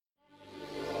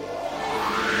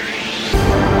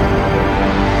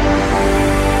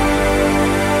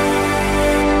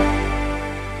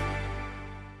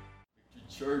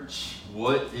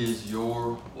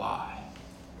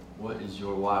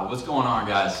while. What's going on,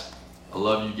 guys? I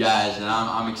love you guys, and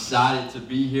I'm excited to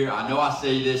be here. I know I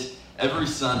say this every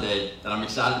Sunday that I'm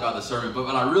excited about the sermon, but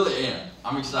I really am.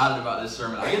 I'm excited about this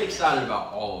sermon. I get excited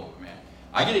about all of it, man.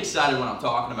 I get excited when I'm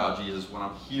talking about Jesus, when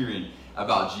I'm hearing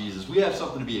about Jesus. We have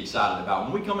something to be excited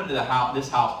about. When we come into this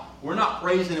house, we're not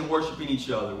praising and worshiping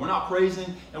each other. We're not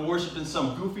praising and worshiping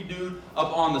some goofy dude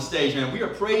up on the stage, man. We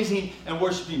are praising and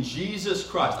worshiping Jesus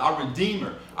Christ, our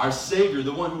Redeemer, our Savior,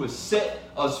 the one who has set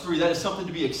us free. That is something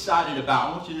to be excited about.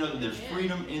 I want you to know that there's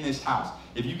freedom in this house.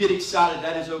 If you get excited,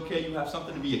 that is okay. You have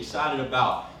something to be excited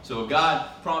about. So if God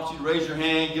prompts you to raise your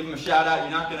hand, give him a shout out. You're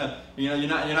not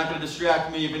gonna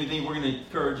distract me. If anything, we're gonna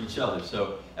encourage each other.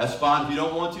 So that's fine. If you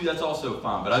don't want to, that's also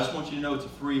fine. But I just want you to know it's a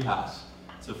free house.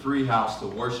 It's a free house to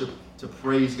worship, to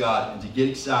praise God, and to get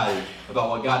excited about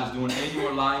what God is doing in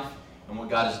your life and what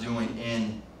God is doing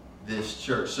in this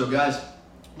church. So guys,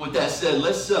 with that said,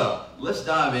 let's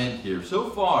dive in here.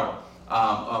 So far,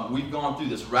 we've gone through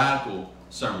this radical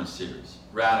sermon series.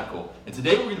 Radical. And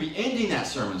today we're going to be ending that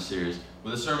sermon series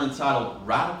with a sermon titled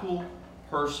Radical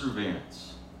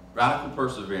Perseverance. Radical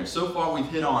Perseverance. So far we've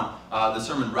hit on the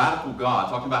sermon Radical God,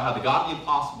 talking about how the God of the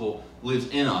impossible lives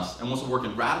in us and wants to work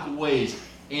in radical ways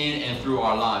in and through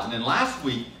our lives. And then last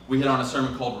week we hit on a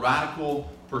sermon called Radical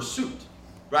Pursuit.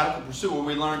 Radical Pursuit, where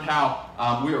we learned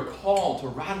how we are called to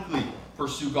radically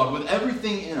pursue God with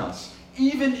everything in us.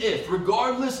 Even if,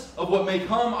 regardless of what may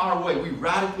come our way, we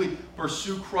radically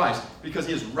pursue Christ because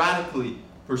he has radically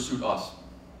pursued us.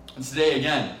 And today,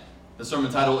 again, the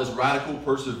sermon title is Radical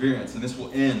Perseverance, and this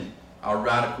will end our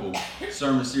radical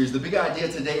sermon series. The big idea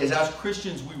today is, as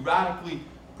Christians, we radically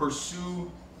persevere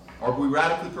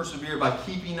by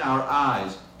keeping our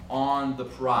eyes on the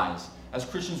prize. As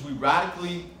Christians, we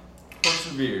radically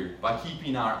persevere by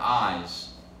keeping our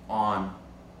eyes on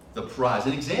the prize.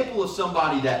 An example of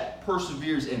somebody that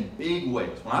perseveres in big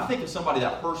ways. When I think of somebody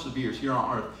that perseveres here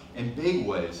on earth in big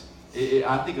ways,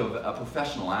 I think of a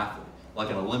professional athlete, like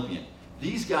an Olympian.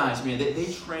 These guys, man,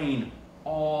 they train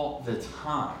all the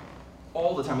time.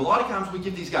 All the time. A lot of times we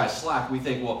give these guys slack. We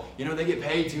think, well, they get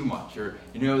paid too much, or,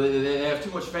 they have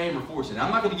too much fame or fortune.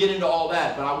 I'm not going to get into all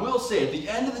that, but I will say at the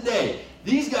end of the day,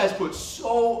 these guys put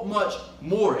so much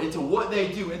more into what they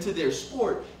do, into their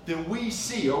sport, than we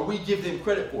see or we give them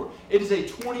credit for. It is a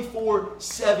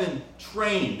 24/7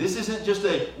 training. This isn't just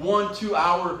a 1-2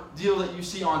 hour deal that you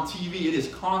see on TV. It is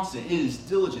constant. It is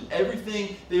diligent.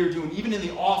 Everything they are doing, even in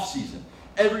the off season,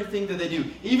 everything that they do,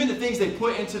 even the things they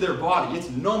put into their body, it's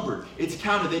numbered, it's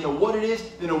counted. They know what it is.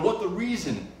 They know what the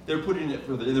reason they're putting it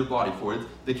in their body for. It's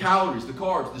the calories, the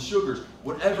carbs, the sugars,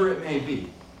 whatever it may be.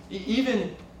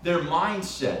 Even their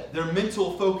mindset, their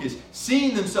mental focus,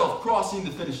 seeing themselves crossing the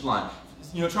finish line,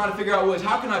 trying to figure out ways,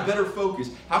 how can I better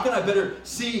focus? How can I better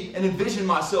see and envision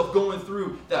myself going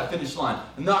through that finish line,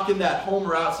 knocking that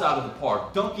homer outside of the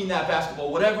park, dunking that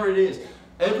basketball, whatever it is.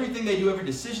 Everything they do, every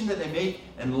decision that they make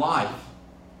in life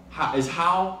is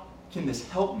how can this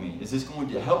help me? Is this going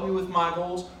to help me with my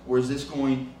goals, or is this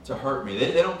going to hurt me?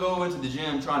 They don't go into the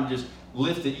gym trying to just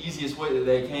lift the easiest weight that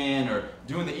they can or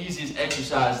doing the easiest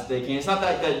exercise that they can. It's not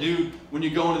like that dude when you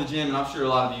go into the gym, and I'm sure a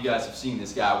lot of you guys have seen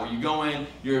this guy, where you go in,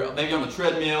 you're maybe on the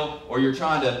treadmill, or you're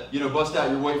trying to, bust out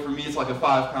your weight. For me, it's like a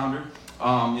 5-pounder.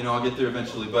 I'll get there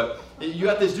eventually. But you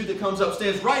got this dude that comes up,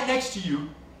 stands right next to you,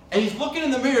 and he's looking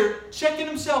in the mirror, checking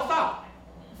himself out.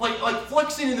 Like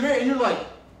flexing in the mirror, and you're like,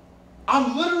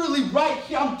 I'm literally right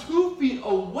here. I'm 2 feet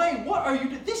away. What are you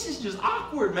doing? This is just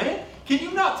awkward, man. Can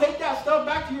you not take that stuff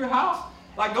back to your house?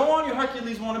 Like, go on your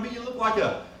Hercules wannabe. You look like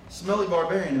a smelly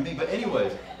barbarian to me. But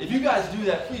anyways, if you guys do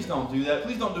that, please don't do that.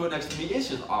 Please don't do it next to me. It's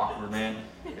just awkward, man.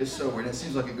 It's so weird. It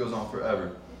seems like it goes on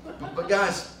forever. But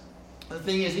guys, the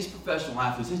thing is, these professional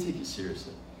athletes, they take it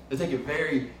seriously. They take it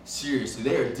very seriously.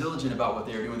 They are diligent about what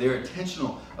they are doing. They are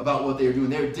intentional about what they are doing.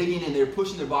 They are digging in. They are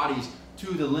pushing their bodies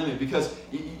to the limit, because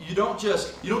you don't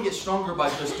get stronger by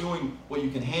just doing what you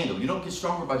can handle. You don't get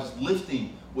stronger by just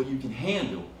lifting what you can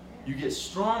handle. You get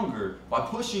stronger by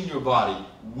pushing your body,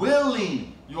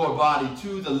 willing your body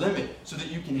to the limit so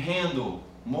that you can handle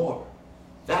more.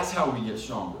 That's how we get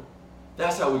stronger.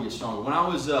 That's how we get stronger. When I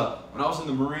was in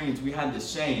the Marines, we had this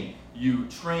saying: you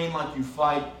train like you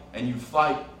fight, and you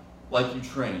fight like you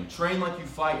train. Train like you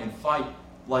fight, and fight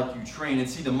like you train. And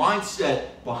see, the mindset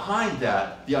behind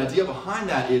that, the idea behind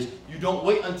that is, you don't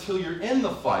wait until you're in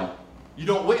the fight. You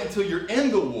don't wait until you're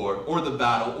in the war or the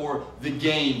battle or the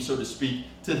game, so to speak,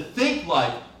 to think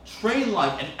like, train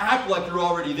like, and act like you're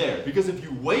already there. Because if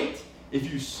you wait,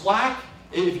 if you slack,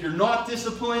 if you're not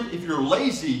disciplined, if you're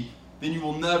lazy, then you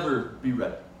will never be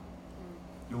ready.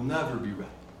 You'll never be ready.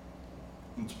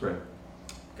 Let's pray.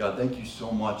 God, thank you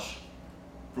so much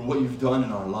for what you've done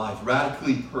in our life,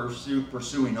 radically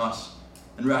pursuing us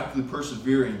and radically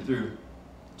persevering through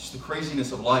just the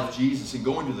craziness of life, Jesus, and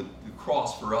going to the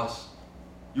cross for us.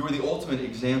 You are the ultimate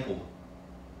example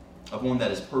of one that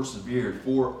has persevered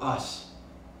for us.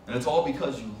 And it's all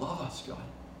because you love us, God.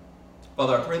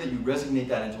 Father, I pray that you resonate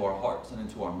that into our hearts and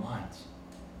into our minds.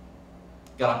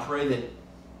 God, I pray that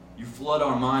you flood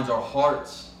our minds, our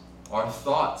hearts, our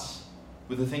thoughts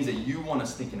with the things that you want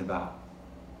us thinking about.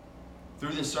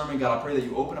 Through this sermon, God, I pray that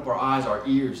you open up our eyes, our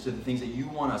ears to the things that you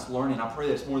want us learning. I pray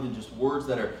that it's more than just words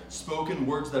that are spoken,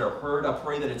 words that are heard. I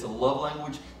pray that it's a love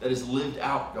language that is lived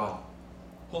out, God.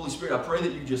 Holy Spirit, I pray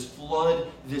that you just flood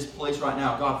this place right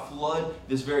now. God, flood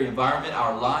this very environment,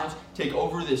 our lives. Take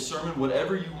over this sermon,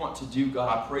 whatever you want to do. God,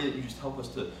 I pray that you just help us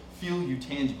to feel you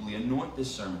tangibly. Anoint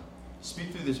this sermon.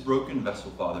 Speak through this broken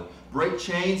vessel, Father. Break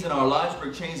chains in our lives.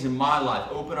 Break chains in my life.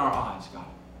 Open our eyes, God.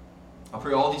 I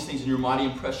pray all these things in your mighty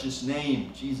and precious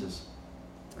name, Jesus.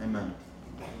 Amen.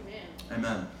 Amen.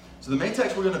 Amen. So the main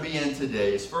text we're going to be in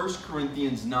today is 1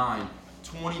 Corinthians 9,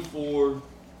 24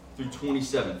 through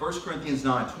 27. 1 Corinthians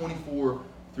 9, 24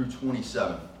 through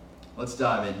 27. Let's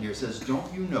dive in here. It says,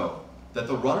 "Don't you know that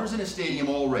the runners in a stadium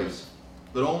all race,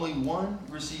 but only one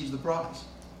receives the prize?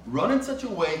 Run in such a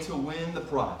way to win the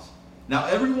prize. Now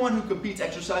everyone who competes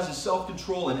exercises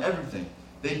self-control in everything.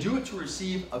 They do it to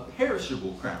receive a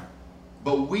perishable crown,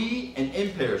 but we an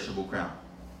imperishable crown.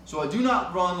 So I do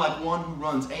not run like one who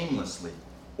runs aimlessly,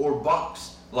 or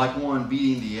box like one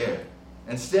beating the air.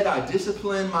 Instead, I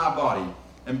discipline my body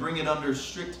and bring it under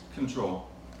strict control,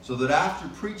 so that after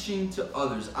preaching to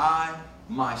others, I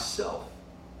myself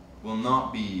will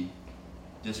not be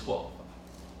disqualified."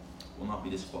 Will not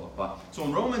be disqualified. So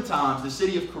in Roman times, the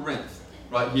city of Corinth,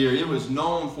 right here, it was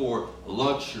known for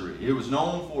luxury. It was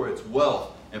known for its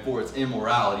wealth and for its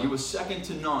immorality. It was second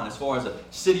to none as far as a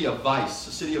city of vice,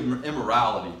 a city of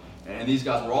immorality. And these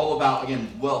guys were all about, again,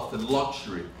 wealth and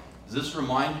luxury. Does this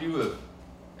remind you of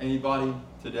anybody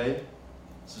today?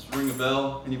 Does this ring a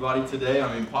bell? Anybody today?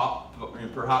 I mean,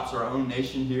 perhaps our own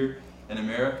nation here in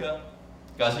America.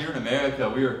 Guys, here in America,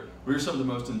 we're some of the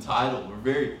most entitled. We're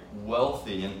very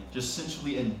wealthy and just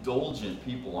sensually indulgent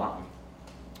people, aren't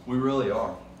we? We really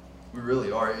are. We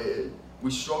really are.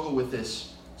 We struggle with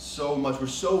this so much. We're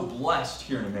so blessed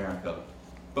here in America.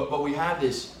 But we have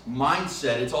this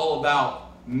mindset. It's all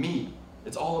about me.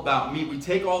 It's all about me. We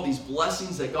take all these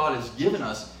blessings that God has given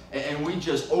us and we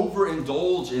just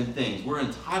overindulge in things. We're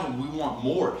entitled. We want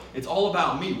more. It's all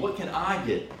about me. What can I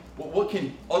get? What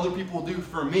can other people do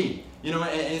for me? You know,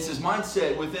 and it's this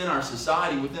mindset within our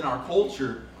society, within our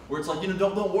culture, where it's like,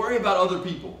 don't worry about other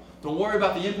people. Don't worry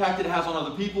about the impact it has on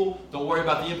other people. Don't worry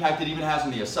about the impact it even has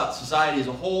on the society as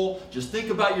a whole. Just think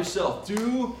about yourself.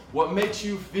 Do what makes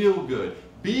you feel good.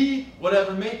 Be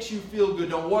whatever makes you feel good.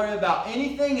 Don't worry about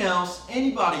anything else,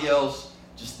 anybody else.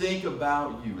 Just think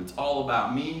about you. It's all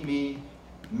about me, me,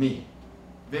 me.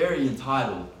 Very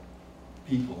entitled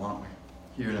people, aren't we,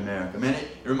 here in America? Man, it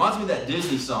reminds me of that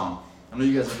Disney song. I know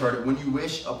you guys have heard it. When you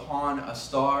wish upon a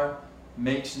star,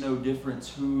 makes no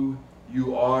difference who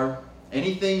you are.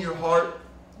 Anything your heart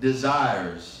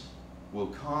desires will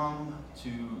come to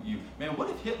you. Man, what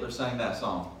if Hitler sang that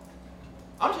song?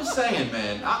 I'm just saying,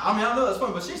 man. I mean, I know that's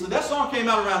funny, but seriously, that song came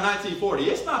out around 1940.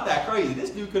 It's not that crazy. This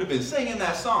dude could have been singing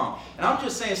that song. And I'm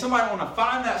just saying, somebody want to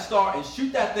find that star and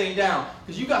shoot that thing down,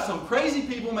 because you got some crazy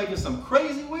people making some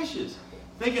crazy wishes,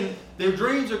 thinking their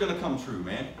dreams are going to come true,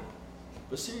 man.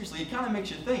 But seriously, it kind of makes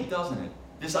you think, doesn't it?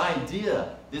 This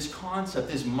idea, this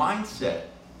concept, this mindset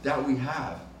that we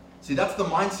have. See, that's the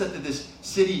mindset that this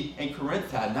city in Corinth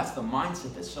had, and that's the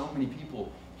mindset that so many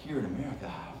people here in America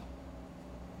have.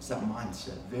 It's that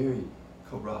mindset, very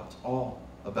corrupt, all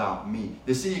about me.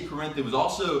 The city of Corinth, it was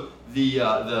also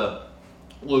the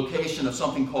location of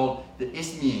something called the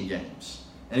Isthmian Games,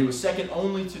 and it was second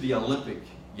only to the Olympic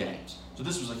Games. So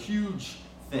this was a huge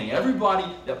thing. Everybody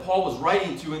that Paul was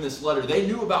writing to in this letter, they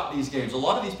knew about these games. A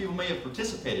lot of these people may have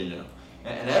participated in them,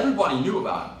 and everybody knew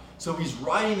about them. So he's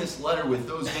writing this letter with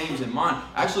those games in mind.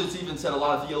 Actually, it's even said, a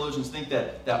lot of theologians think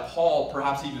that Paul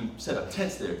perhaps even set up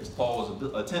tents there, because Paul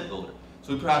was a tent builder.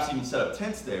 So he perhaps even set up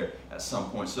tents there at some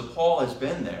point. So Paul has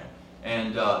been there.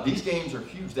 And these games are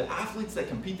huge. The athletes that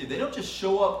compete there, they don't just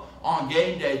show up on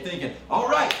game day thinking, all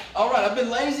right, I've been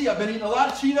lazy, I've been eating a lot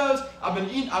of Cheetos,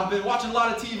 I've been watching a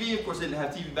lot of TV. Of course, they didn't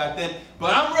have TV back then,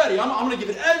 but I'm ready. I'm going to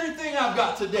give it everything I've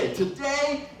got today.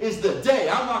 Today is the day.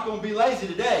 I'm not going to be lazy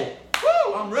today.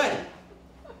 Woo, I'm ready.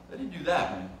 They didn't do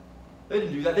that, man. They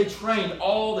didn't do that. They trained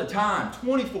all the time,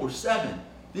 24/7.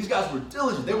 These guys were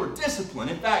diligent. They were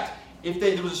disciplined. In fact, if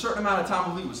there was a certain amount of time, I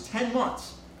believe it was 10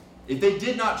 months, if they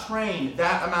did not train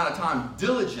that amount of time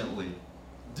diligently,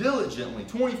 diligently,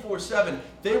 24/7,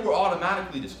 they were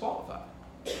automatically disqualified.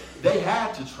 They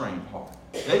had to train hard.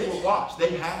 They were watched.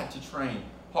 They had to train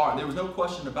hard. There was no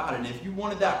question about it. And if you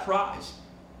wanted that prize,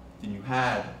 then you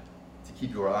had to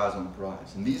keep your eyes on the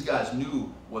prize. And these guys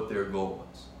knew what their goal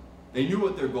was. They knew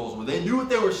what their goals were. They knew what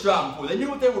they were striving for. They knew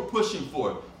what they were pushing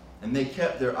for. And they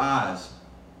kept their eyes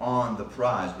on the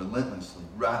prize relentlessly,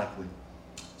 radically.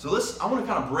 So I want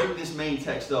to kind of break this main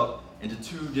text up into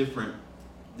two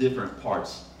different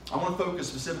parts. I want to focus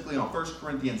specifically on 1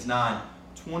 Corinthians 9,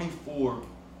 24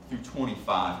 through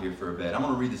 25 here for a bit. I'm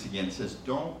going to read this again. It says,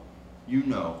 "Don't you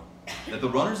know that the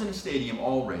runners in a stadium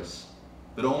all race,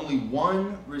 but only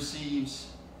one receives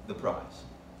the prize?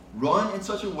 Run in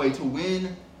such a way to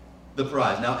win the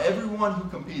prize. Now everyone who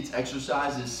competes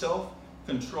exercises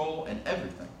self-control and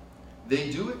everything.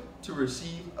 They do it to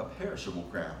receive a perishable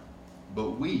crown,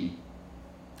 but we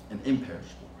an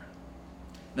imperishable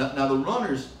crown." Now the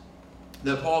runners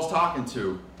that Paul's talking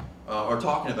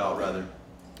about,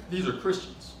 these are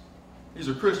Christians. These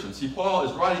are Christians. See, Paul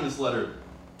is writing this letter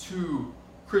to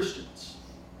Christians,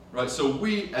 right? So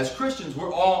we, as Christians,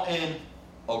 we're all in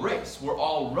a race. We're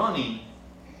all running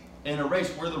in a race.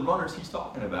 We're the runners he's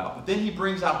talking about. But then he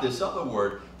brings out this other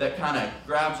word that kind of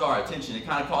grabs our attention. It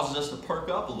kind of causes us to perk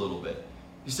up a little bit.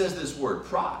 He says this word,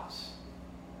 prize.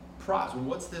 Prize. Well,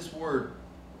 what's this word,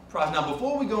 prize? Now,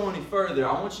 before we go any further,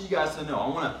 I want you guys to know, I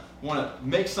want to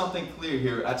make something clear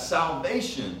here. At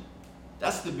salvation,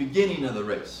 that's the beginning of the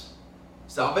race.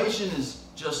 Salvation is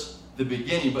just the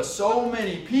beginning. But so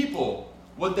many people,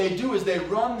 what they do is they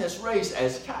run this race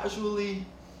as casually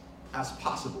as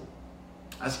possible.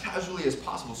 As casually as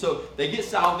possible. So they get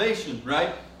salvation,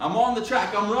 right? I'm on the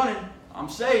track. I'm running. I'm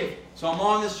saved. So I'm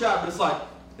on this track. But it's like,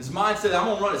 his mindset, I'm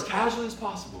going to run as casually as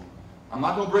possible. I'm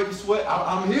not going to break a sweat.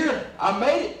 I'm here. I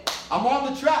made it. I'm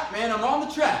on the track, man. I'm on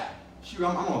the track. Shoot,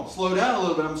 I'm going to slow down a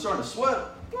little bit. I'm starting to sweat.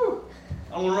 Whew.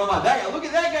 I don't want to run like that guy. Look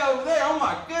at that guy over there. Oh,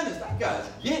 my goodness. That guy's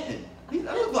getting it.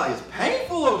 That looks like it's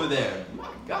painful over there. My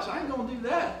gosh, I ain't going to do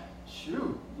that.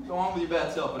 Shoot. You go on with your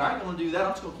bad self, but I ain't going to do that.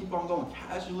 I'm just going to keep on going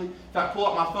casually. In fact, pull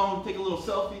out my phone, take a little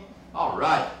selfie. All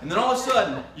right. And then all of a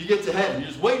sudden, you get to heaven. You're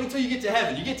just waiting until you get to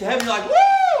heaven. You get to heaven, you're like,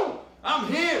 woo! I'm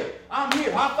here. I'm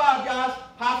here. High five, guys.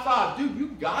 High five. Dude, you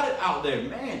got it out there.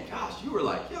 Man, gosh, you were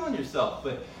like killing yourself.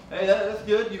 But, hey, that's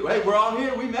good. Hey, we're all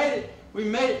here. We made it. We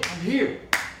made it. I'm here.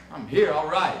 I'm here. All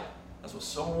right. That's what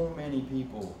so many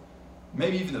people,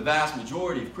 maybe even the vast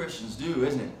majority of Christians do,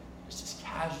 isn't it? Just as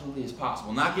casually as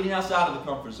possible. Not getting outside of the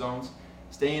comfort zones.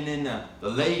 Staying in the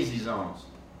lazy zones.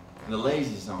 In the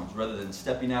lazy zones rather than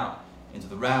stepping out into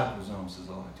the radical zones, as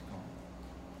I like to call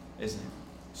them. Isn't it?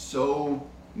 So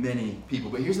many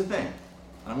people. But here's the thing.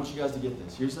 And I want you guys to get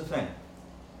this. Here's the thing.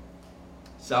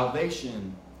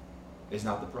 Salvation is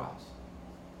not the prize.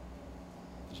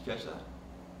 Did you catch that?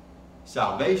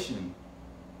 Salvation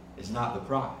is not the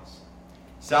prize.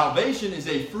 Salvation is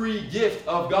a free gift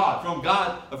of God, from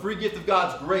God, a free gift of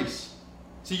God's grace.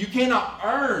 So you cannot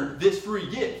earn this free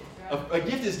gift. A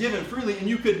gift is given freely, and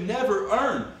you could never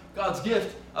earn God's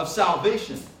gift of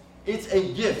salvation. It's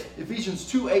a gift.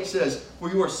 Ephesians 2:8 says, "For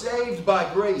you are saved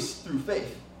by grace through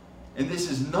faith. And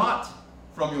this is not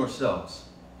from yourselves.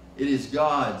 It is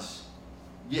God's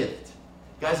gift."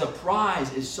 Guys, a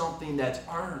prize is something that's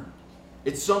earned.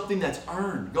 It's something that's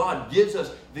earned. God gives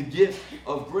us the gift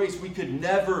of grace. We could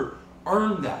never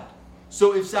earn that.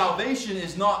 So if salvation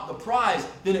is not the prize,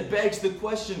 then it begs the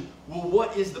question, well,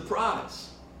 what is the prize?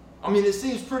 I mean, it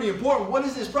seems pretty important. What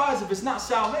is this prize if it's not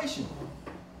salvation?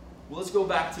 Well, let's go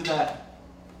back to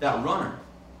that runner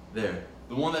there.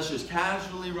 The one that's just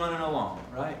casually running along,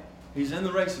 right? He's in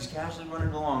the race. He's casually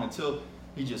running along until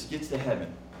he just gets to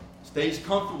heaven. Stays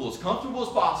comfortable as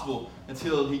possible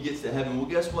until he gets to heaven. Well,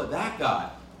 guess what? That guy,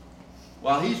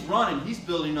 while he's running, he's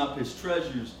building up his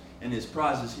treasures and his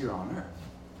prizes here on earth.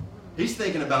 He's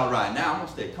thinking about right now, I'm going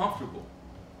to stay comfortable.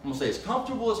 I'm going to stay as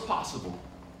comfortable as possible.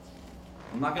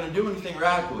 I'm not going to do anything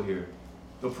radical here.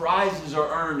 The prizes are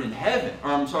earned in heaven,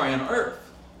 on earth.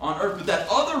 On earth. But that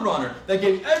other runner that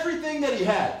gave everything that he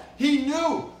had, he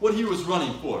knew what he was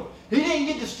running for. He didn't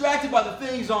get distracted by the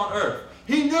things on earth.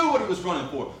 He knew what he was running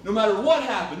for. No matter what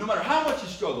happened, no matter how much he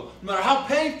struggled, no matter how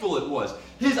painful it was,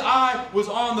 his eye was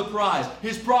on the prize.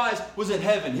 His prize was in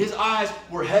heaven. His eyes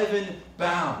were heaven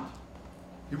bound.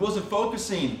 He wasn't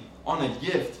focusing on a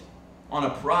gift, on a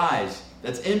prize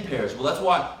that's imperishable. That's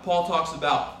why Paul talks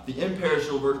about the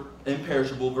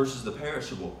imperishable versus the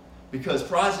perishable. Because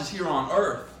prizes here on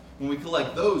earth, when we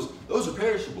collect those are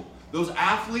perishable. Those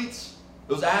athletes,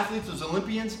 those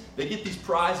Olympians, they get these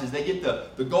prizes. They get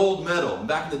the gold medal. And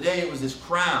back in the day, it was this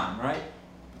crown, right?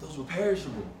 But those were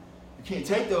perishable. You can't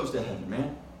take those to heaven,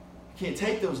 man. You can't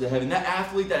take those to heaven. That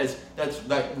athlete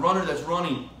that runner that's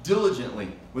running diligently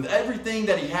with everything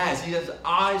that he has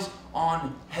eyes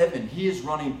on heaven. He is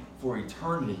running for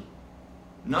eternity.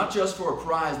 Not just for a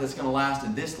prize that's going to last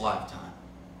in this lifetime,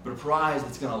 but a prize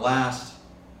that's going to last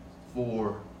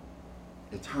for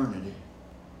eternity.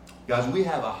 Guys, we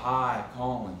have a high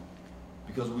calling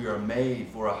because we are made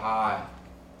for a high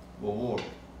reward.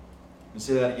 Let me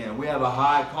say that again. We have a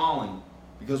high calling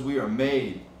because we are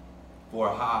made for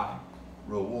a high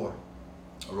reward.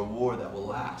 A reward that will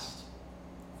last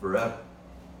forever.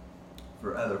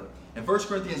 Forever. In 1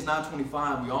 Corinthians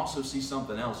 9:25, we also see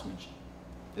something else mentioned.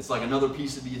 It's like another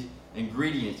piece of the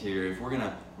ingredient here if we're going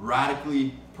to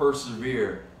radically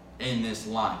persevere in this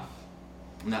life.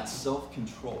 And that's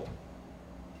self-control.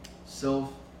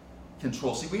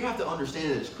 Self-control. See, we have to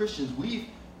understand that as Christians, we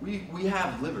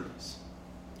have liberties.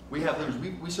 We have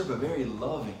liberties. We serve a very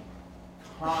loving,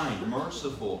 kind,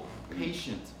 merciful,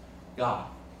 patient God.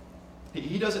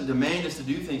 He doesn't demand us to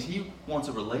do things. He wants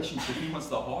a relationship. He wants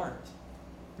the heart.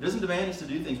 He doesn't demand us to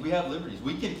do things. We have liberties.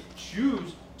 We can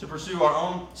choose to pursue our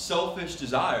own selfish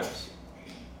desires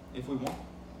if we want.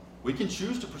 We can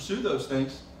choose to pursue those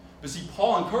things. But see,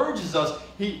 Paul encourages us.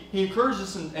 He encourages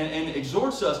us and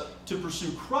exhorts us to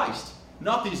pursue Christ,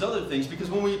 not these other things. Because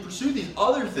when we pursue these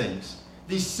other things,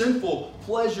 these sinful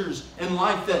pleasures in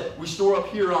life that we store up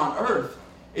here on earth,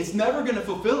 it's never going to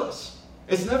fulfill us.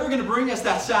 It's never going to bring us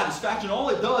that satisfaction. All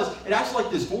it does, it acts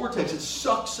like this vortex. It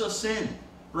sucks us in,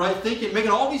 right? Making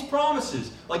all these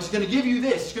promises, like it's going to give you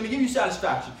this, it's going to give you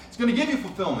satisfaction, it's going to give you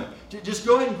fulfillment. Just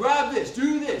go ahead and grab this,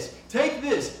 do this, take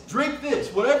this, drink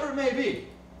this, whatever it may be.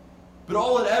 But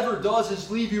all it ever does is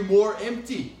leave you more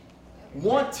empty,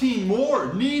 wanting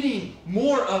more, needing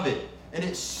more of it. And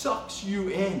it sucks you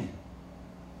in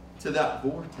to that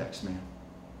vortex, man.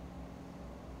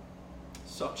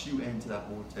 Sucks you into that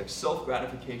vortex.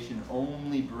 Self-gratification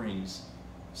only brings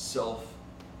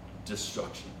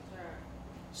self-destruction.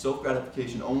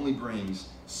 Self-gratification only brings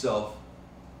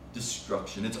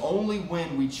self-destruction. It's only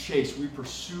when we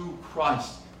pursue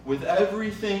Christ with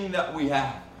everything that we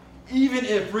have. Even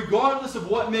if, regardless of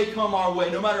what may come our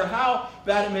way, no matter how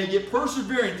bad it may get,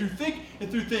 persevering through thick and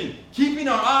through thin, keeping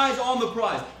our eyes on the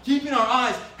prize, keeping our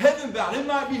eyes heaven-bound. It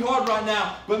might be hard right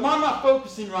now, but I'm not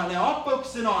focusing right now. I'm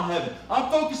focusing on heaven. I'm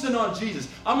focusing on Jesus.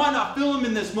 I might not feel Him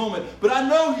in this moment, but I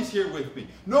know He's here with me.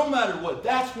 No matter what,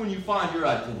 that's when you find your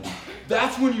identity.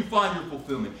 That's when you find your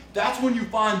fulfillment. That's when you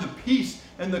find the peace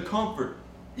and the comfort,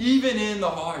 even in the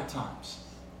hard times.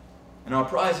 And our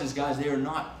prizes, guys, they are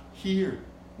not here.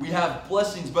 We have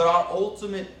blessings, but our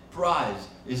ultimate prize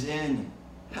is in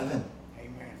heaven.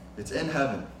 Amen. It's in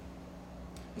heaven.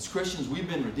 As Christians, we've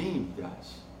been redeemed,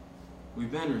 guys. We've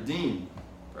been redeemed.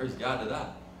 Praise God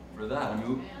for that. I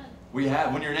mean, we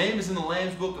have. When your name is in the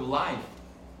Lamb's Book of Life,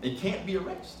 it can't be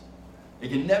erased. It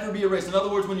can never be erased. In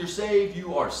other words, when you're saved,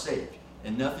 you are saved.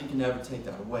 And nothing can ever take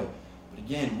that away. But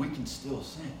again, we can still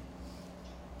sin.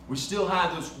 We still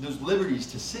have those liberties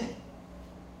to sin.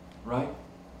 Right?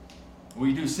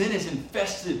 We do. Sin is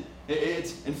infested.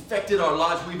 It's infected our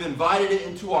lives. We've invited it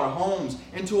into our homes,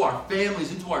 into our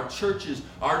families, into our churches,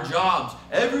 our jobs.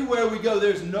 Everywhere we go,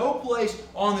 there's no place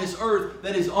on this earth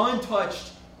that is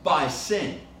untouched by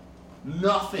sin.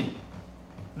 Nothing.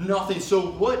 Nothing.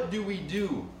 So what do we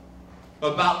do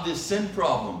about this sin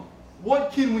problem?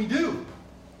 What can we do?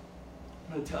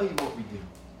 I'm going to tell you what we do.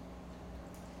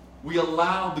 We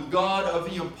allow the God of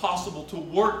the impossible to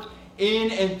work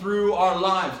in and through our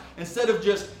lives. Instead of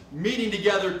just meeting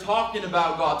together, talking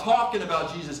about God, talking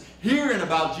about Jesus, hearing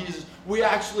about Jesus, we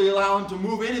actually allow Him to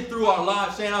move in and through our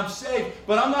lives, saying, I'm saved,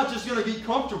 but I'm not just going to be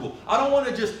comfortable. I don't want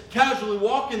to just casually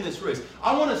walk in this race.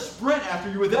 I want to sprint after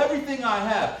you with everything I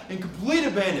have in complete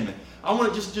abandonment. I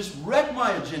want to just wreck my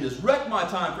agendas, wreck my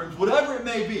time frames, whatever it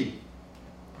may be.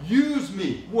 Use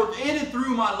me. Work in and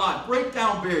through my life. Break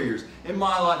down barriers in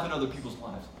my life and other people's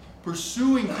lives.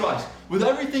 Pursuing Christ with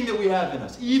everything that we have in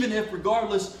us, even if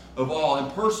regardless of all,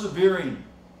 and persevering,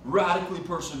 radically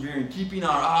persevering, keeping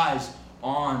our eyes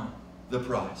on the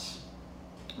prize,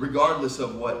 regardless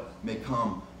of what may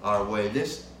come our way.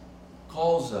 This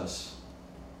calls us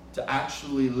to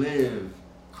actually live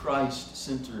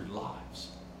Christ-centered lives.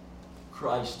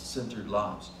 Christ-centered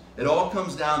lives. It all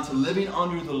comes down to living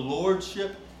under the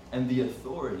lordship and the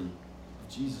authority of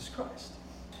Jesus Christ.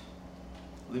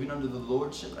 Living under the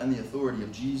lordship and the authority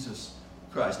of Jesus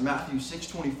Christ. Matthew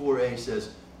 6:24a says,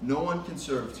 no one can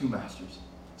serve two masters,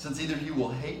 since either he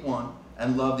will hate one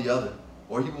and love the other,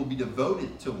 or he will be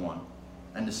devoted to one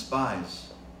and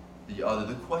despise the other.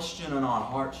 The question on our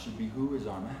hearts should be, who is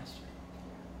our master?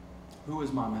 Who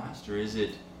is my master? Is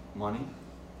it money?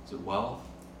 Is it wealth?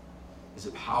 Is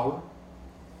it power?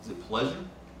 Is it pleasure?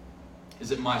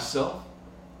 Is it myself?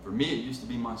 For me, it used to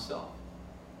be myself.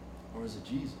 Or is it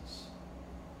Jesus?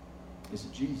 Is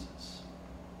it Jesus?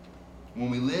 When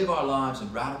we live our lives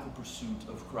in radical pursuit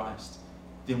of Christ,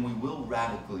 then we will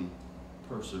radically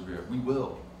persevere. We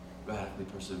will radically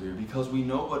persevere because we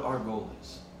know what our goal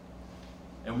is.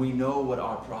 And we know what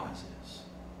our prize is.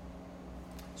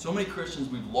 So many Christians,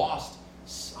 we've lost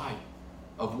sight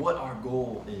of what our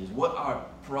goal is, what our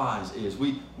prize is.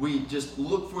 We just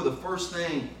look for the first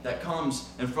thing that comes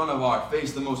in front of our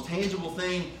face, the most tangible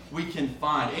thing we can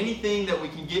find, anything that we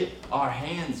can get our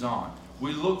hands on.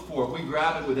 We look for it. We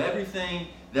grab it with everything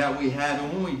that we have.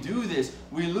 And when we do this,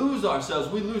 we lose ourselves.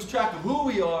 We lose track of who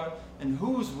we are and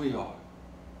whose we are.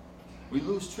 We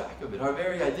lose track of it. Our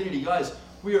very identity. Guys,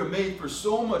 we are made for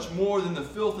so much more than the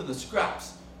filth and the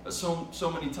scraps that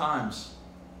so many times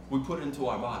we put into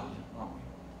our body, aren't we?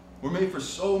 We're made for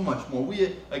so much more.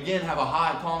 We, again, have a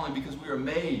high calling because we are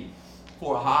made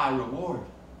for a high reward.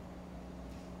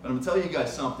 But I'm going to tell you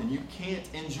guys something. You can't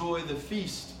enjoy the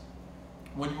feast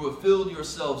when you have filled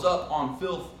yourselves up on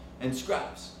filth and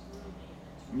scraps.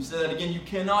 Let me say that again. You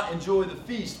cannot enjoy the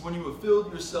feast when you have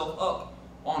filled yourself up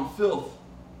on filth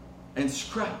and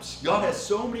scraps. God has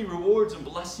so many rewards and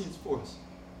blessings for us,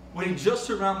 waiting just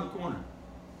around the corner.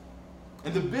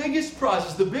 And the biggest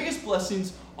prizes, the biggest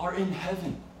blessings are in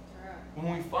heaven.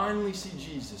 When we finally see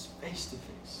Jesus face to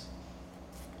face.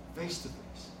 Face to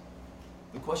face.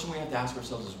 The question we have to ask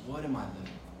ourselves is, what am I living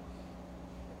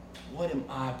for? What am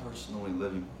I personally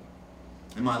living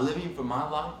for? Am I living for my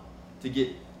life to get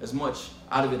as much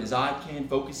out of it as I can,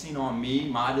 focusing on me,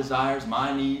 my desires,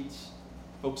 my needs,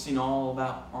 focusing all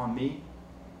about on me?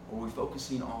 Or are we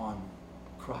focusing on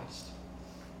Christ?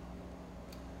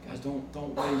 Guys,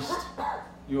 don't waste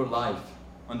your life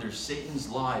under Satan's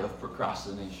lie of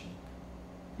procrastination,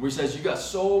 where he says you got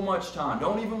so much time.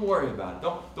 Don't even worry about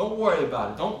it. Don't worry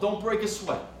about it. Don't break a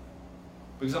sweat.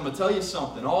 Because I'm going to tell you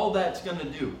something. All that's going to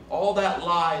do, all that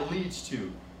lie leads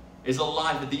to, is a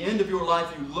life. At the end of your life,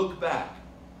 you look back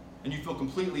and you feel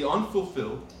completely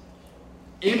unfulfilled,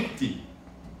 empty,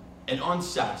 and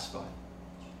unsatisfied.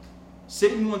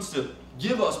 Satan wants to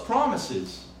give us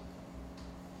promises,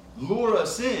 lure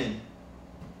us in,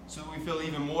 so that we feel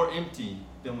even more empty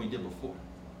than we did before.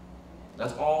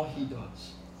 That's all he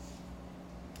does.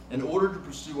 In order to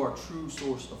pursue our true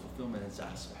source of fulfillment and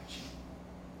satisfaction,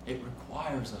 it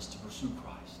requires us to pursue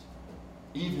Christ,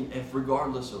 even if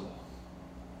regardless of all.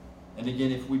 And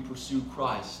again, if we pursue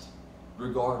Christ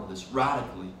regardless,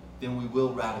 radically, then we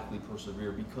will radically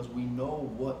persevere because we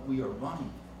know what we are running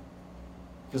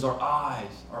for. Because our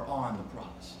eyes are on the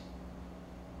prize.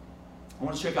 I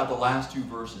want to check out the last two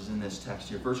verses in this text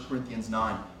here. 1 Corinthians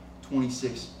 9,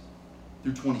 26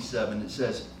 through 27. It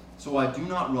says, "So I do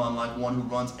not run like one who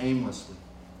runs aimlessly,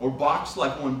 or box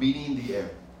like one beating the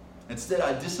air. Instead,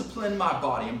 I discipline my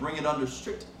body and bring it under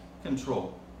strict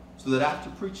control, so that after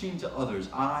preaching to others,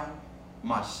 I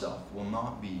myself will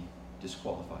not be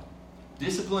disqualified."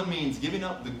 Discipline means giving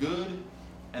up the good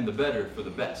and the better for the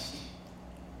best.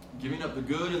 Giving up the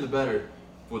good and the better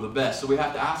for the best. So we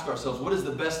have to ask ourselves, what is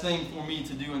the best thing for me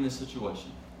to do in this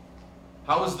situation?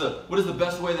 What is the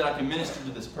best way that I can minister to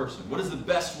this person? What is the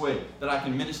best way that I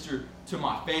can minister to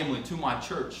my family, to my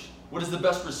church? What is the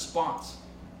best response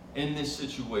in this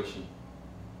situation?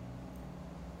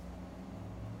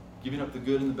 Giving up the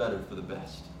good and the better for the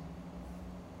best.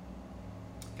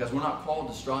 Because we're not called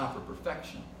to strive for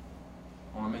perfection.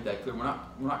 I want to make that clear. We're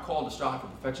not called to strive for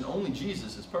perfection. Only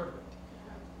Jesus is perfect.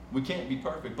 We can't be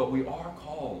perfect, but we are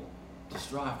called to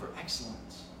strive for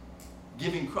excellence.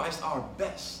 Giving Christ our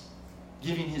best.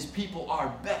 Giving his people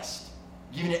our best.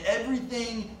 Giving it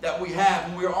everything that we have.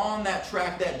 And we're on that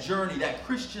track, that journey, that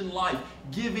Christian life.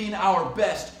 Giving our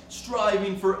best.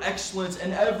 Striving for excellence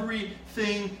in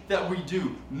everything that we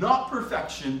do. Not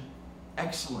perfection,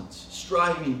 excellence.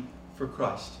 Striving for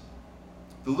Christ.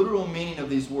 The literal meaning of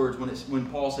these words, when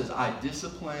Paul says, I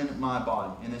discipline my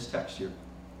body, in this text here,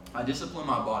 I discipline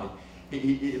my body,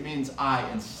 it means I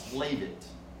enslave it.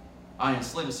 I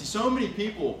enslave it. See, so many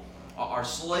people are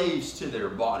slaves to their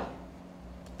body.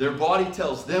 Their body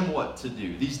tells them what to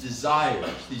do. These desires,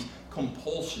 these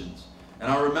compulsions.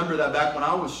 And I remember that back when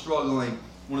I was struggling,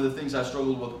 one of the things I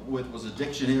struggled with was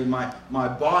addiction. And my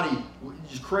body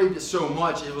just craved it so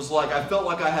much, it was like I felt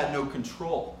like I had no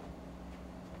control.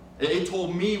 It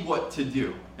told me what to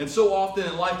do. And so often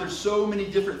in life, there's so many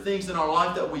different things in our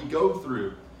life that we go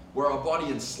through where our body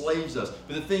enslaves us.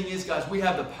 But the thing is, guys, we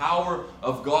have the power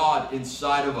of God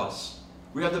inside of us.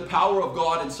 We have the power of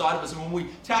God inside of us. And when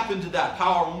we tap into that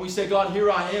power, when we say, God,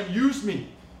 here I am, use me,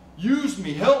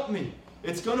 help me.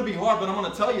 It's going to be hard, but I'm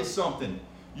going to tell you something.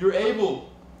 You're able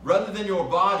Rather than your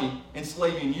body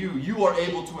enslaving you, you are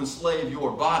able to enslave your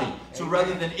body. So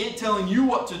rather than it telling you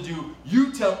what to do,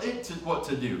 you tell it what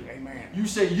to do. Amen. You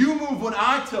say, you move when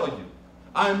I tell you.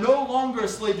 I am no longer a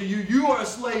slave to you. You are a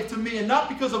slave to me. And not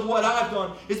because of what I've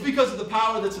done. It's because of the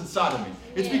power that's inside of me.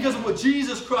 It's because of what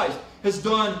Jesus Christ has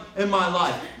done in my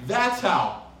life. That's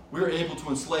how we're able to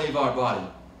enslave our body.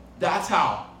 That's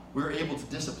how we're able to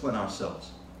discipline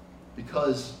ourselves.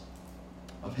 Because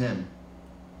of Him.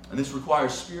 And this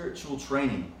requires spiritual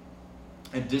training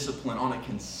and discipline on a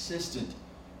consistent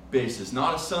basis.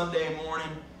 Not a Sunday morning,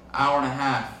 hour and a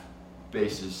half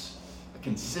basis. A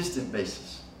consistent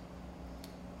basis.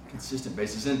 Consistent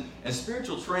basis. And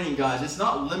spiritual training, guys, it's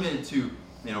not limited to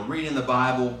reading the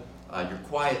Bible, your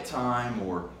quiet time,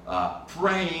 or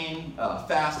praying,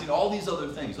 fasting, all these other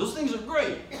things. Those things are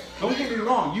great. Don't get me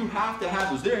wrong. You have to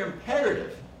have those. They're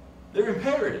imperative. They're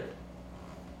imperative.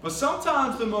 But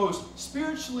sometimes the most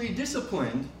spiritually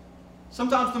disciplined,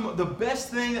 sometimes the best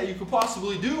thing that you could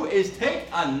possibly do is take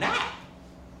a nap.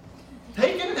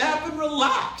 Take a nap and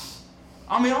relax.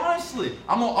 I mean, honestly,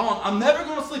 I'm never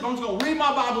going to sleep. I'm just going to read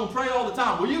my Bible and pray all the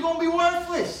time. Well, you're going to be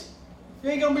worthless.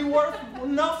 You ain't going to be worth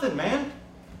nothing, man.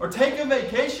 Or take a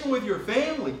vacation with your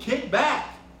family. Kick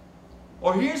back.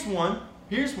 Or here's one.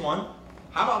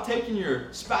 How about taking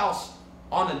your spouse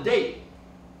on a date?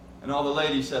 And all the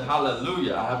ladies said,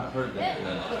 hallelujah. I haven't heard that.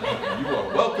 You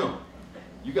are welcome.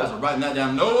 You guys are writing that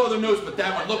down. No other notes but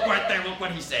that one. Look right there. Look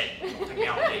what he said. Take me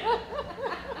on a date.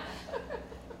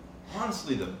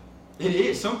 Honestly, though, it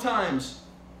is. Sometimes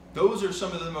those are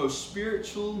some of the most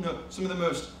spiritual, some of the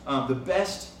most, the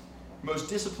best, most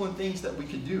disciplined things that we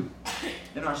could do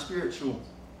in our spiritual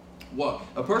walk.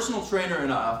 A personal trainer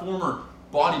and a former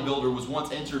bodybuilder was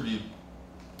once interviewed.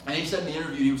 And he said in the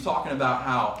interview, he was talking about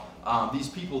how these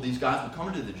guys will come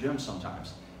into the gym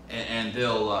sometimes, and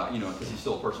they'll, because he's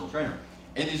still a personal trainer,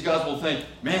 and these guys will think,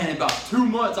 man, in about 2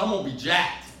 months, I'm going to be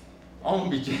jacked. I'm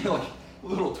going to be jacked, like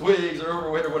little twigs or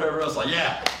overweight or whatever else. Like,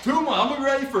 yeah, 2 months, I'm going to be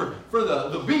ready for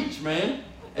the beach, man.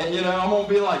 And, I'm going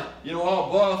to be like,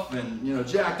 all buff and,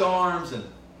 jacked arms.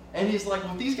 And he's like,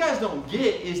 what these guys don't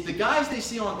get is the guys they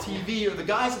see on TV or the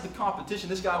guys at the competition.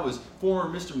 This guy was former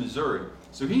Mr. Missouri,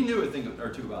 so he knew a thing or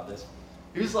two about this.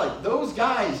 He was like, those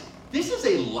guys, this is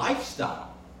a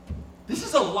lifestyle. This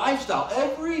is a lifestyle.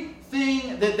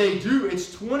 Everything that they do,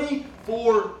 it's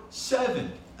 24/7.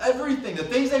 Everything, the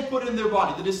things they put in their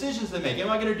body, the decisions they make. Am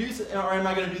I going to do this or am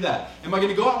I going to do that? Am I going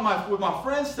to go out with my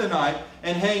friends tonight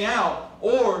and hang out,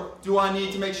 or do I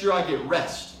need to make sure I get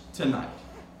rest tonight?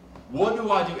 What do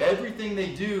I do? Everything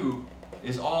they do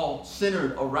is all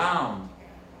centered around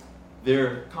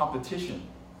their competition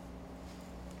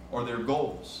or their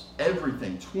goals.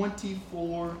 Everything,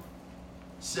 24/7.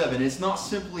 It's not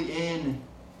simply in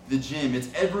the gym. It's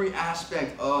every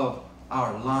aspect of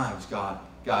our lives,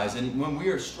 guys. And when we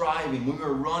are striving, when we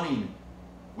are running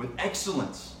with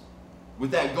excellence, with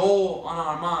that goal on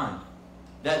our mind,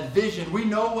 that vision, we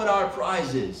know what our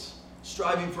prize is.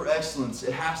 Striving for excellence,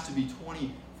 it has to be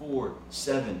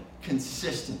 24/7,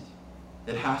 consistent.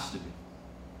 It has to be.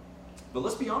 But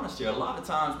let's be honest here. A lot of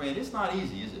times, man, it's not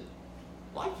easy, is it?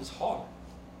 Life is hard,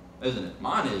 isn't it?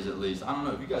 Mine is, at least. I don't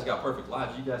know if you guys got perfect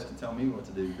lives. You guys can tell me what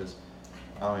to do, because,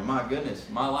 my goodness,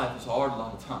 my life is hard a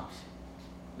lot of times.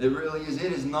 It really is.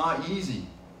 It is not easy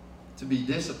to be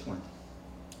disciplined.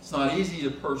 It's not easy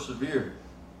to persevere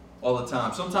all the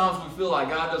time. Sometimes we feel like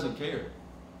God doesn't care,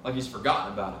 like He's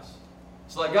forgotten about us.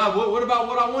 It's like, God, what about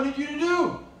what I wanted you to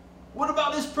do? What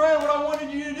about this prayer, what I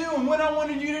wanted you to do, and when I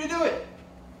wanted you to do it?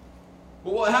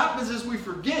 But what happens is we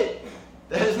forget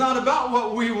that it's not about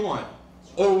what we want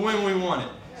or when we want it.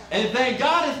 And thank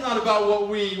God it's not about what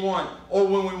we want or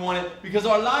when we want it, because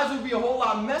our lives would be a whole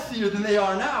lot messier than they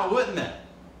are now, wouldn't they?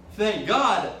 Thank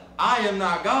God I am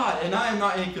not God and I am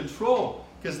not in control,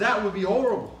 because that would be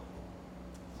horrible.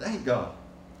 Thank God.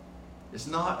 It's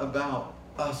not about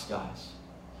us, guys.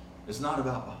 It's not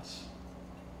about us.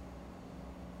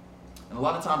 And a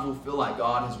lot of times we'll feel like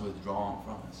God has withdrawn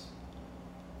from us.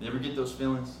 You ever get those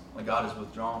feelings like God has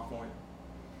withdrawn from you?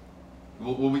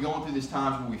 We'll be going through these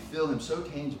times where we feel Him so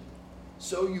tangibly,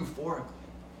 so euphorically,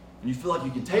 and you feel like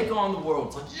you can take on the world.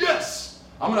 It's like, yes,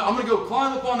 I'm gonna go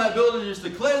climb up on that building and just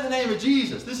declare the name of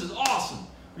Jesus. This is awesome.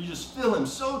 You just feel Him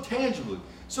so tangibly,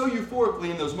 so euphorically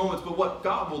in those moments. But what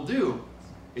God will do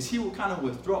is He will kind of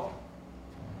withdraw.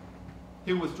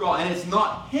 He'll withdraw, and it's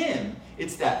not Him,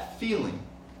 it's that feeling,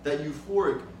 that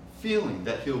euphoric feeling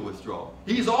that He'll withdraw.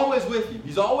 He's always with you.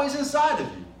 He's always inside of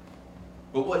you.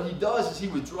 But what He does is He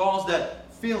withdraws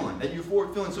that feeling, that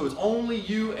euphoric feeling, so it's only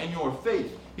you and your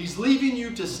faith. He's leaving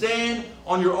you to stand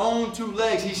on your own two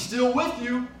legs. He's still with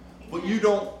you, but you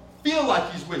don't feel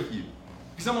like he's with you.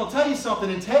 Because I'm going to tell you something,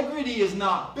 integrity is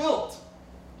not built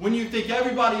when you think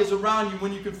everybody is around you,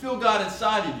 when you can feel God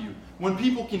inside of you, when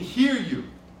people can hear you.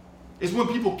 It's when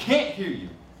people can't hear you.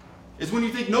 It's when you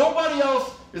think nobody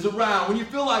else is around, when you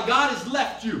feel like God has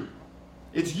left you.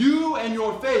 It's you and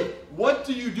your faith. What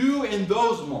do you do in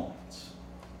those moments?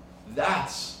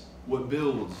 That's what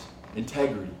builds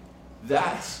integrity.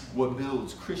 That's what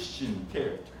builds Christian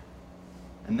character.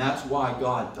 And that's why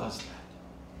God does that.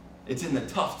 It's in the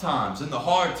tough times, in the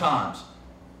hard times,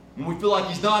 when we feel like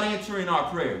he's not answering our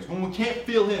prayers, when we can't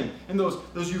feel him, and those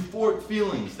euphoric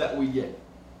feelings that we get.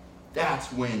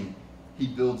 That's when he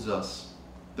builds us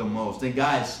the most. And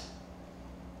guys,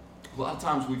 a lot of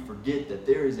times we forget that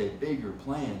there is a bigger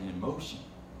plan in motion.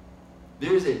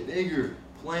 There is a bigger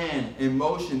plan in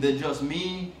motion than just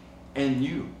me and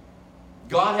you.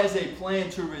 God has a plan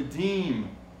to redeem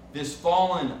this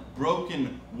fallen,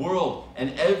 broken world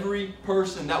and every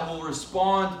person that will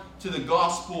respond to the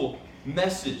gospel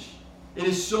message. It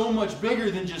is so much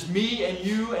bigger than just me and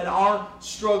you and our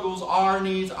struggles, our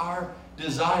needs, our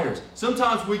desires.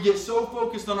 Sometimes we get so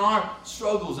focused on our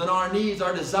struggles and our needs,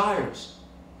 our desires.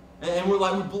 And we're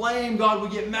like, we blame God, we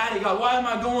get mad at God. Why am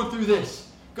I going through this?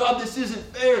 God, this isn't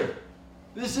fair.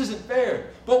 This isn't fair.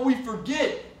 But we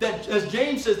forget that, as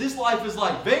James says, this life is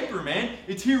like vapor, man.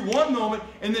 It's here one moment,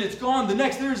 and then it's gone the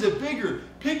next. There is a bigger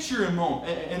picture in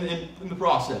the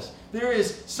process. There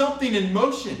is something in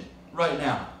motion right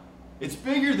now. It's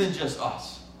bigger than just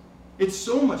us. It's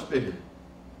so much bigger.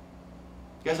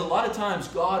 Guys, a lot of times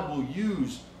God will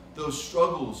use those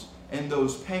struggles and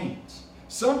those pains.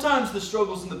 Sometimes the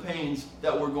struggles and the pains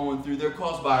that we're going through, they're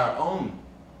caused by our own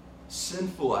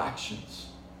sinful actions.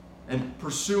 And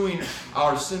pursuing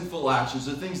our sinful actions,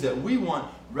 the things that we want,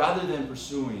 rather than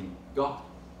pursuing God.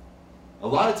 A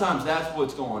lot of times that's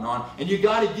what's going on. And you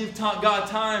got to give God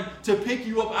time to pick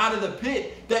you up out of the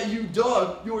pit that you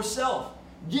dug yourself.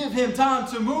 Give him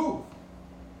time to move.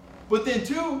 But then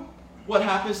too, what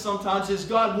happens sometimes is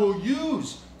God will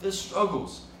use the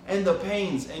struggles and the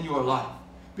pains in your life.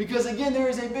 Because again, there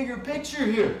is a bigger picture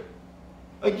here.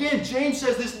 Again, James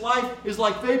says this life is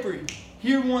like vapor.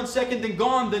 Here 1 second, then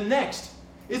gone the next.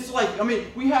 It's like,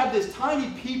 we have this tiny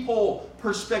peephole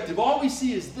perspective. All we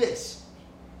see is this.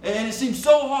 And it seems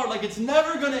so hard, like it's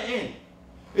never going to end.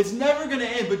 It's never going to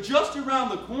end. But just around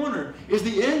the corner is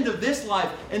the end of this life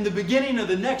and the beginning of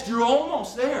the next. You're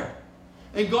almost there.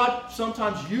 And God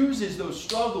sometimes uses those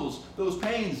struggles, those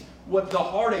pains, the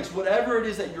heartaches, whatever it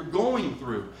is that you're going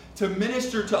through, to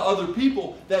minister to other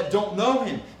people that don't know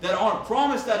him, that aren't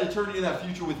promised that eternity and that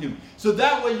future with him. So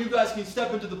that way you guys can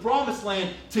step into the promised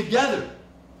land together.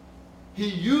 He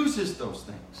uses those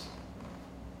things.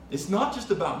 It's not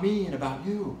just about me and about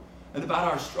you and about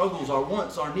our struggles, our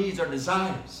wants, our needs, our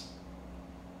desires.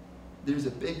 There's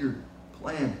a bigger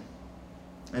plan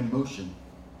and motion.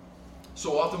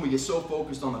 So often we get so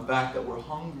focused on the fact that we're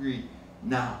hungry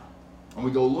now. And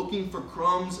we go looking for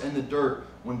crumbs in the dirt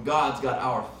when God's got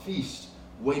our feast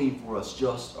waiting for us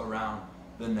just around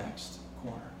the next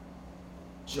corner.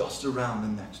 Just around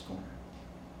the next corner.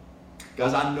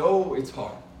 Guys, I know it's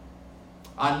hard.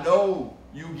 I know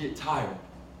you get tired.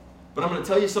 But I'm going to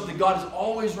tell you something. God is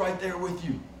always right there with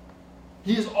you.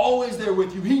 He is always there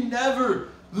with you. He never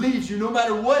leaves you, no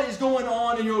matter what is going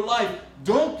on in your life.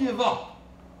 Don't give up.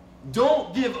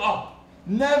 Don't give up.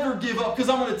 Never give up,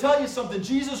 because I'm going to tell you something.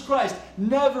 Jesus Christ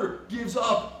never gives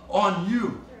up on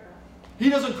you. He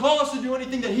doesn't call us to do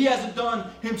anything that he hasn't done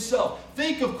himself.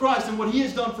 Think of Christ and what he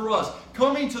has done for us,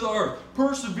 coming to the earth,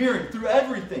 persevering through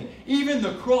everything, even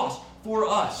the cross for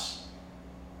us.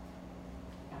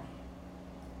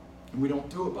 And we don't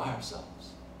do it by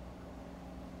ourselves.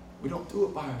 We don't do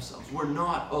it by ourselves. We're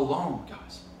not alone,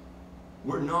 guys.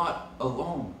 We're not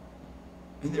alone.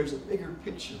 And there's a bigger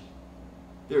picture.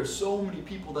 There are so many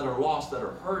people that are lost, that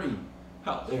are hurting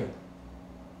out there.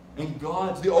 And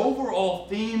the overall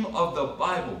theme of the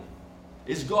Bible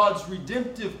is God's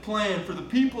redemptive plan for the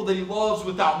people that he loves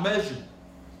without measure.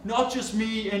 Not just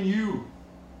me and you.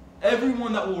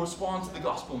 Everyone that will respond to the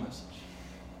gospel message.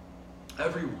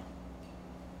 Everyone.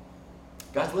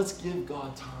 Guys, let's give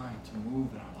God time to move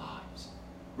in our lives.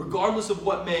 Regardless of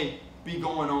what may be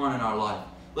going on in our life.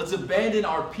 Let's abandon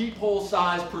our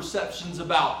peephole-sized perceptions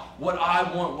about what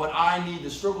I want, what I need, the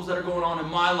struggles that are going on in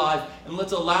my life, and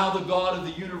let's allow the God of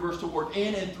the universe to work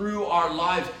in and through our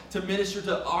lives to minister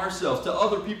to ourselves, to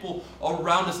other people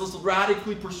around us. Let's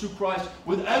radically pursue Christ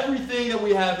with everything that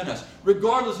we have in us,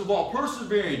 regardless of all,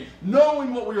 persevering,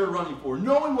 knowing what we are running for,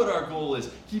 knowing what our goal is,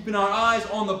 keeping our eyes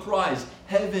on the prize,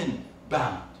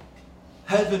 heaven-bound.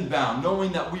 Heaven-bound,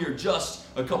 knowing that we are just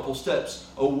a couple steps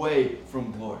away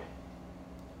from glory.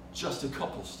 just a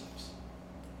couple steps.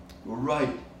 We're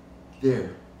right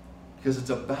there because it's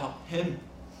about him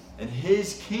and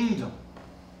his kingdom,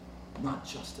 not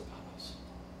just about us.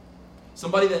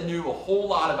 Somebody that knew a whole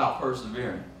lot about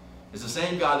persevering is the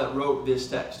same guy that wrote this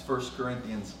text, 1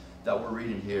 Corinthians, that we're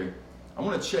reading here. I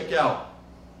want us to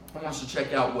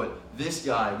check out what this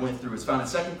guy went through. It's found in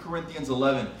 2 Corinthians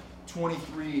 11,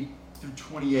 23 through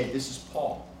 28. This is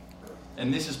Paul.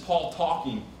 And this is Paul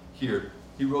talking here.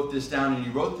 He wrote this down, and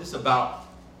he wrote this about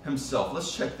himself.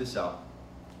 Let's check this out.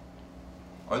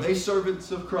 Are they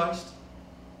servants of Christ?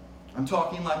 I'm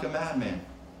talking like a madman.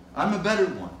 I'm a better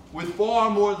one, with far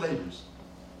more labors,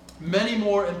 many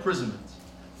more imprisonments,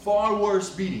 far worse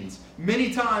beatings,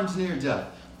 many times near death.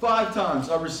 5 times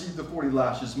I received the 40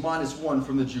 lashes, minus 1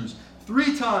 from the Jews.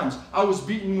 3 times I was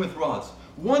beaten with rods.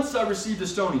 Once I received a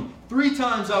stoning. 3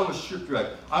 times I was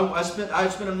shipwrecked. I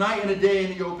spent a night and a day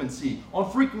in the open sea,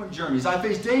 on frequent journeys. I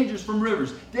faced dangers from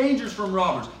rivers, dangers from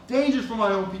robbers, dangers from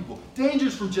my own people,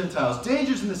 dangers from Gentiles,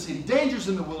 dangers in the city, dangers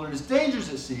in the wilderness, dangers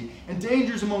at sea, and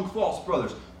dangers among false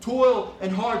brothers. Toil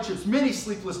and hardships, many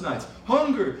sleepless nights,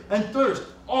 hunger and thirst,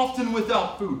 often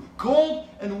without food, cold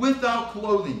and without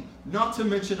clothing, not to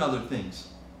mention other things.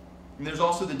 And there's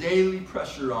also the daily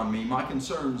pressure on me, my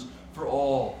concerns for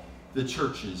all the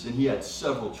churches. And he had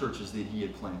several churches that he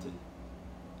had planted.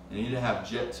 And he didn't have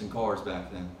jets and cars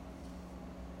back then.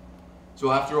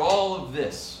 So after all of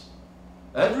this,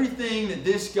 everything that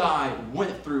this guy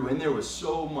went through, and there was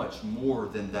so much more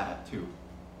than that too.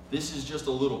 This is just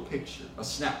a little picture, a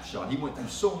snapshot. He went through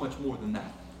so much more than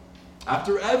that.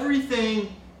 After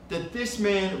everything that this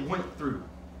man went through,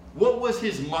 what was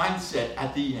his mindset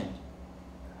at the end?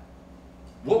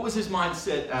 What was his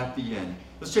mindset at the end?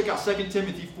 Let's check out 2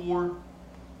 Timothy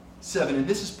 4:7. And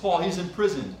this is Paul. He's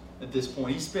imprisoned at this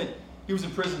point. He was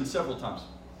in prison several times.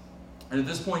 And at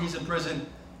this point, he's in prison,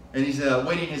 and he's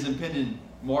waiting his impending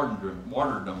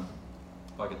martyrdom,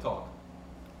 if I could talk.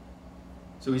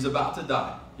 So he's about to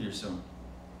die here soon.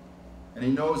 And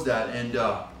he knows that. And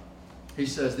he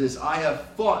says this, I have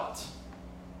fought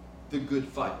the good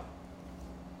fight.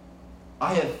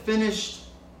 I have finished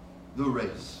the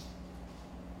race.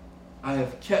 I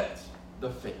have kept the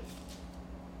faith.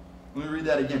 Let me read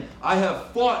that again. I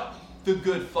have fought the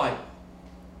good fight.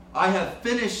 I have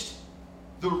finished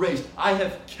the race. I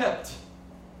have kept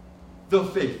the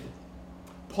faith.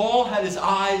 Paul had his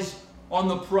eyes on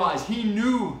the prize. He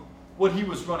knew what he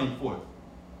was running for.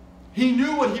 He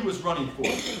knew what he was running for.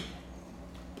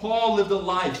 Paul lived a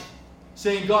life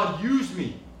saying, God, use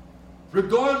me.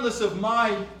 Regardless of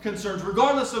my concerns,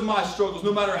 regardless of my struggles,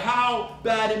 no matter how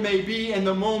bad it may be in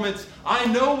the moments, I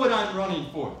know what I'm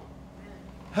running for.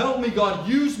 Help me, God,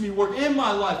 use me, work in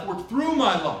my life, work through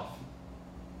my life.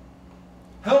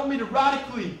 Help me to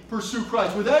radically pursue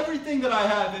Christ with everything that I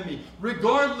have in me,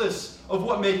 regardless of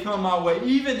what may come my way,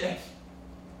 even if.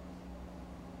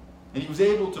 And he was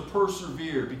able to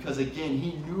persevere because, again,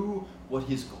 he knew what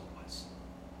his goal was.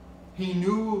 He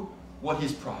knew what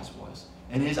his prize was.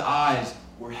 And his eyes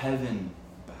were heaven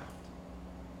bound.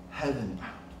 Heaven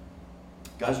bound.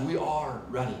 Guys, we are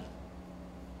ready.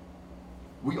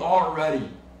 We are ready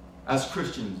as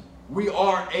Christians. We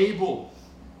are able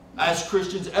as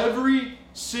Christians. Every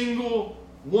single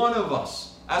one of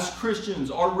us as Christians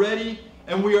are ready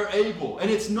and we are able. And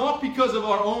it's not because of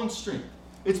our own strength.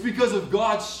 It's because of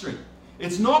God's strength.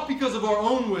 It's not because of our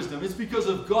own wisdom. It's because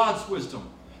of God's wisdom.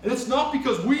 And it's not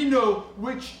because we know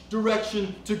which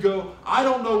direction to go. I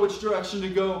don't know which direction to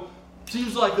go.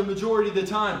 Seems like the majority of the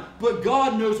time. But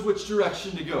God knows which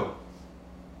direction to go.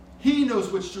 He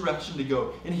knows which direction to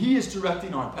go. And He is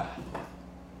directing our path.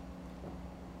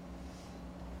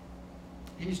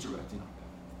 He's directing our path.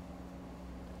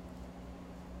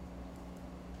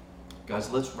 Guys,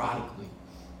 let's radically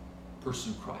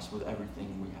pursue Christ with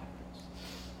everything we have.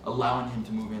 Allowing Him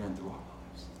to move in and through our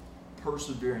lives.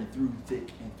 Persevering through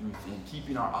thick and through thin.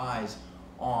 Keeping our eyes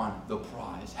on the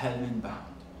prize, heaven bound.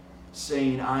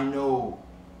 Saying, I know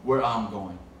where I'm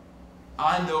going.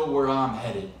 I know where I'm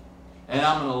headed. And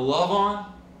I'm going to love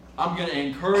on. I'm going to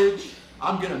encourage.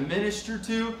 I'm going to minister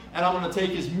to. And I'm going to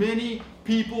take as many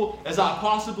people as I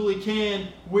possibly can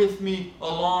with me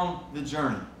along the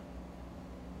journey.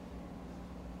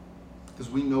 Because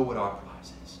we know what our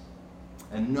prize is.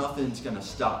 And nothing's going to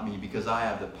stop me because I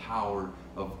have the power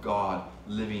of God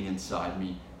living inside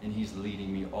me. And He's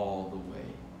leading me all the way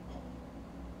home.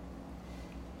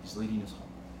 He's leading us home.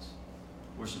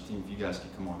 Worship team, if you guys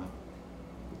could come on up.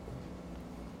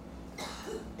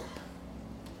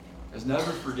 Let's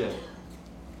never forget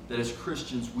that as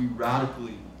Christians, we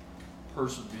radically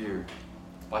persevere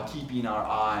by keeping our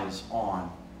eyes on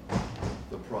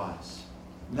the prize.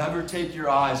 Never take your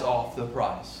eyes off the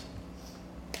prize.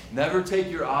 Never take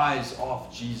your eyes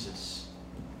off Jesus.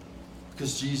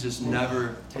 Because Jesus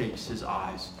never takes his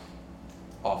eyes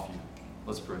off you.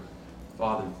 Let's pray.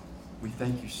 Father, we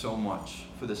thank you so much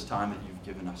for this time that you've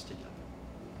given us together.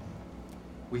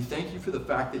 We thank you for the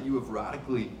fact that you have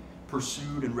radically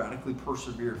pursued and radically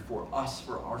persevered for us,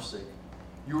 for our sake.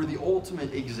 You are the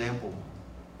ultimate example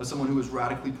of someone who has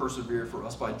radically persevered for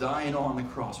us by dying on the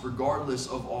cross, regardless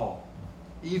of all,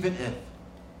 even if.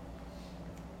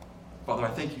 Father, I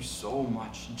thank you so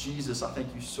much. Jesus, I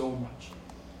thank you so much.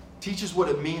 Teach us what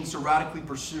it means to radically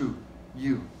pursue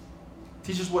you.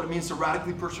 Teach us what it means to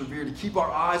radically persevere, to keep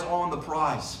our eyes on the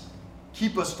prize.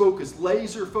 Keep us focused,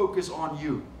 laser focus on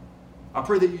you. I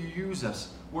pray that you use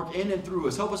us, work in and through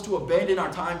us. Help us to abandon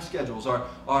our time schedules,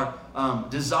 our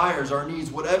desires, our needs,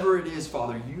 whatever it is,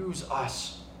 Father. Use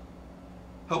us.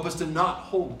 Help us to not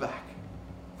hold back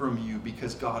from you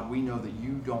because, God, we know that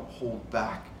you don't hold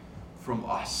back from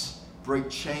us. Break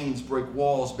chains, break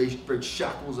walls, break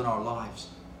shackles in our lives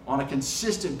on a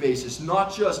consistent basis,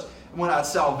 not just when at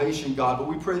salvation, God, but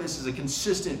we pray this is a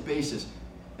consistent basis.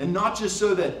 And not just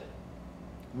so that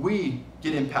we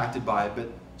get impacted by it, but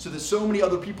so that so many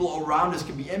other people around us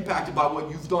can be impacted by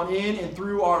what you've done in and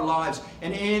through our lives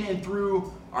and in and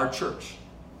through our church.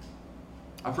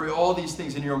 I pray all these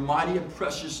things in your mighty and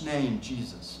precious name,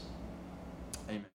 Jesus.